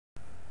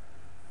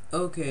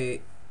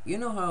Okay, you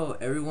know how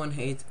everyone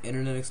hates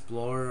Internet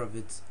Explorer of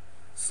its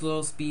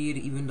slow speed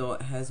even though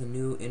it has a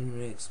new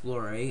Internet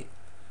Explorer 8?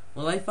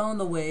 Well, I found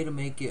a way to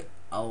make it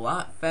a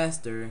lot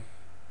faster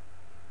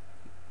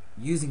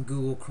using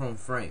Google Chrome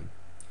Frame.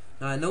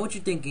 Now, I know what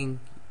you're thinking,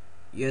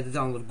 you have to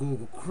download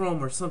Google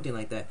Chrome or something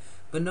like that,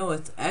 but no,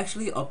 it's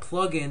actually a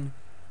plugin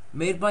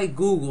made by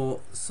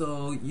Google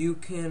so you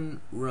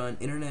can run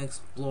Internet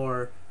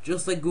Explorer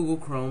just like Google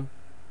Chrome,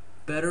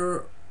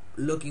 better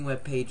looking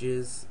web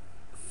pages,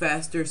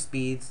 faster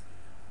speeds.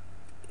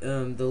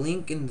 The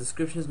link in the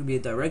description is going to be a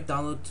direct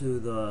download to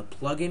the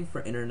plugin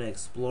for Internet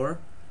Explorer.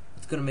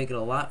 It's going to make it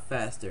a lot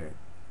faster.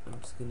 I'm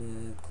just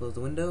going to close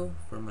the window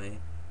for my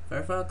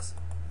Firefox.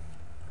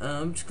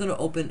 I'm just going to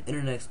open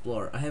Internet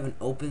Explorer. I haven't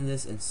opened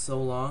this in so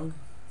long.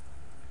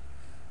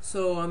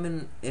 So I'm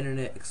in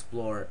Internet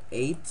Explorer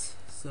 8.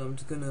 So I'm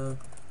just going to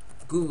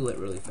Google it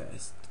really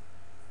fast.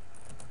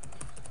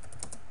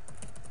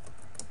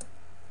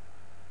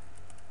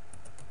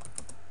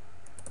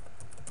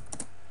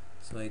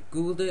 So I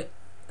googled it.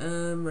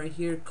 Right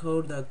here,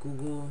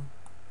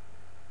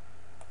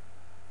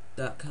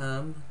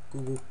 code.google.com,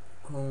 Google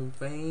Chrome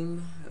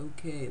Frame.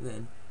 Okay,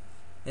 then,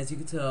 as you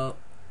can tell,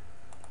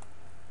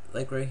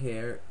 like right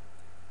here,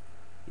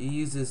 it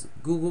uses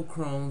Google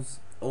Chrome's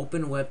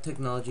open web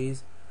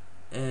technologies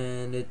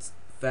and its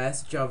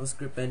fast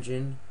JavaScript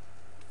engine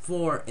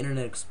for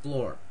Internet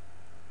Explorer.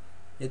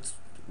 It's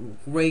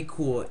way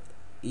cool. It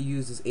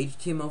uses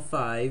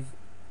HTML5.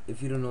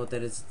 If you don't know what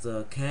that is, it's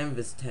a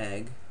canvas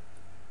tag.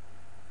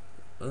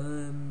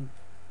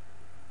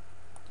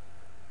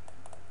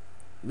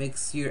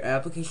 Makes your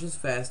applications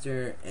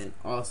faster and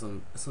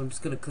awesome. So I'm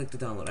just gonna click to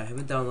download. I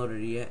haven't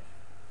downloaded it yet.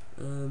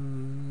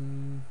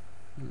 No,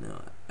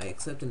 I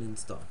accept and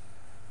install.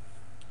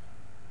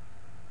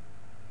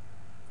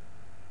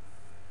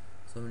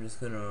 So I'm just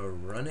gonna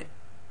run it.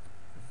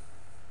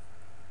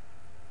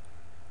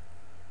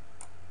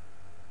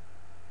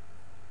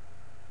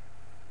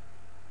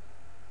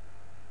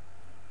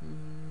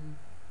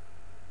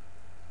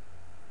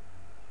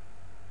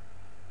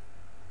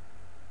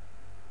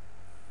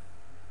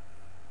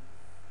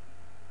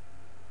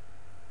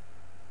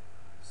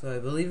 So I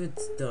believe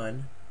it's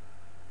done.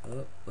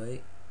 Oh,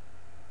 wait.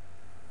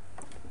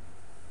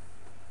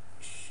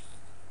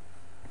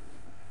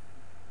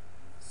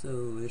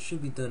 So it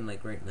should be done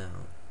like right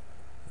now.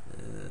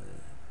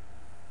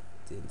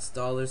 The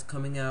installer's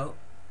coming out.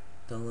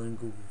 Downloading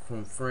Google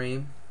Chrome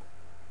Frame.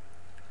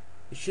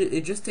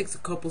 It just takes a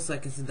couple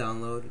seconds to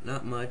download,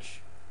 not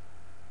much.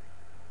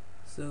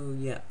 So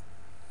yeah.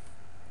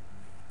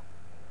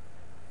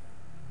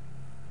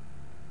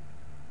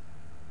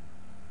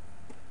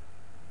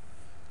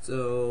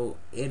 So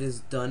it is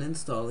done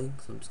installing,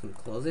 so I'm just going to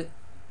close it.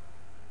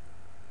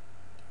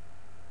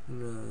 I'm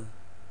going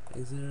to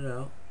exit it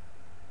out.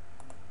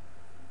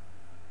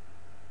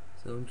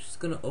 So I'm just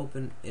going to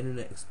open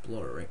Internet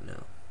Explorer right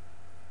now.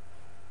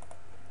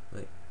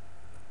 Wait.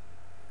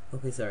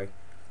 Okay, sorry.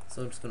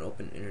 So I'm just going to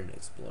open Internet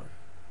Explorer.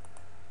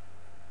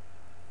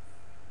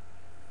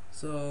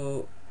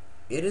 So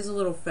it is a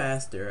little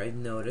faster, I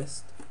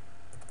noticed.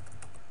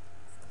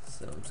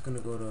 So I'm just going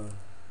to go to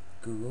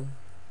Google.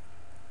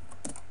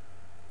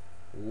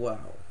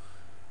 Wow.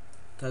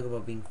 Talk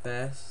about being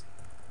fast.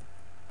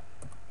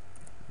 I'm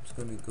just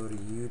gonna go to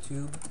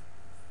YouTube.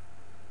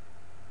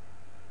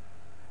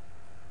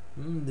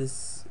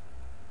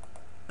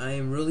 I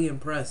am really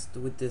impressed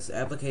with this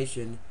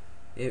application.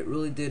 It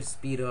really did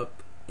speed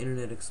up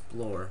Internet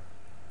Explorer.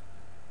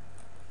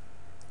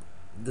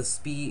 The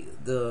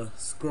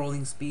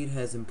scrolling speed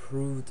has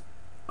improved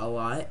a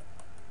lot.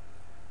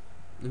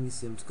 Let me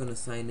see, I'm just gonna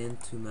sign in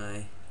to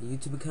my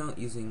YouTube account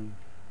using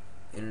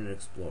Internet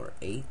Explorer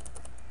 8.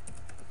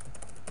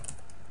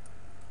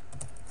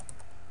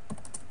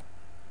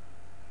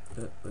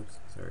 Oops,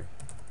 sorry.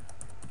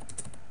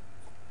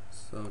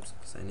 So I'm just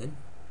gonna sign in.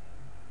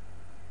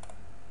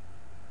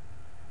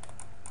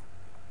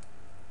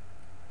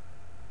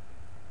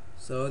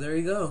 So there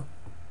you go.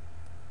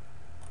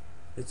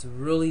 It's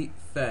really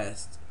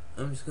fast.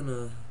 I'm just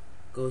gonna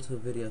go to a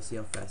video, see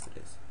how fast it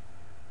is.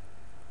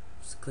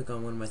 Just click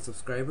on one of my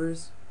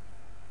subscribers.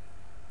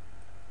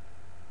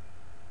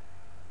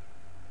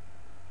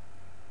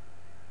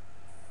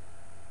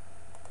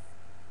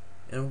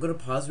 And I'm gonna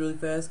pause really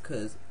fast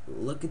because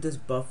look at this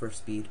buffer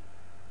speed.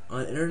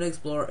 On Internet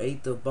Explorer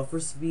 8, the buffer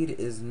speed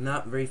is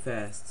not very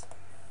fast.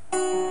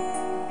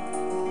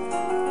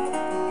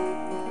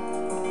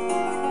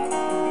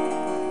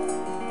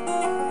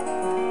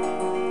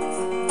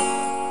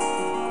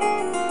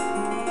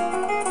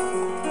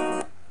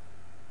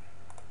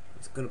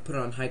 Just gonna put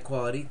it on high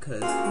quality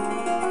because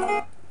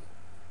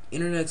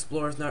Internet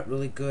Explorer is not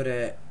really good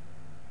at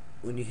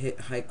when you hit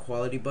high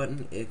quality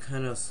button. It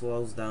kind of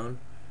slows down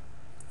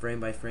frame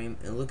by frame,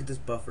 and look at this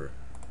buffer.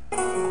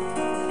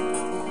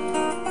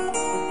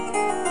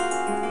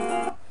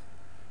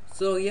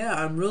 So yeah,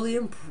 I am really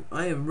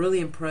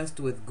impressed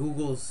with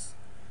Google's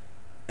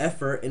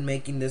effort in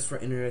making this for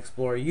Internet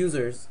Explorer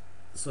users,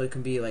 so it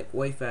can be like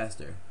way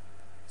faster.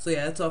 So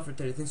yeah, that's all for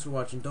today. Thanks for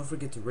watching. Don't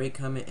forget to rate,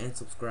 comment, and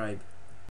subscribe.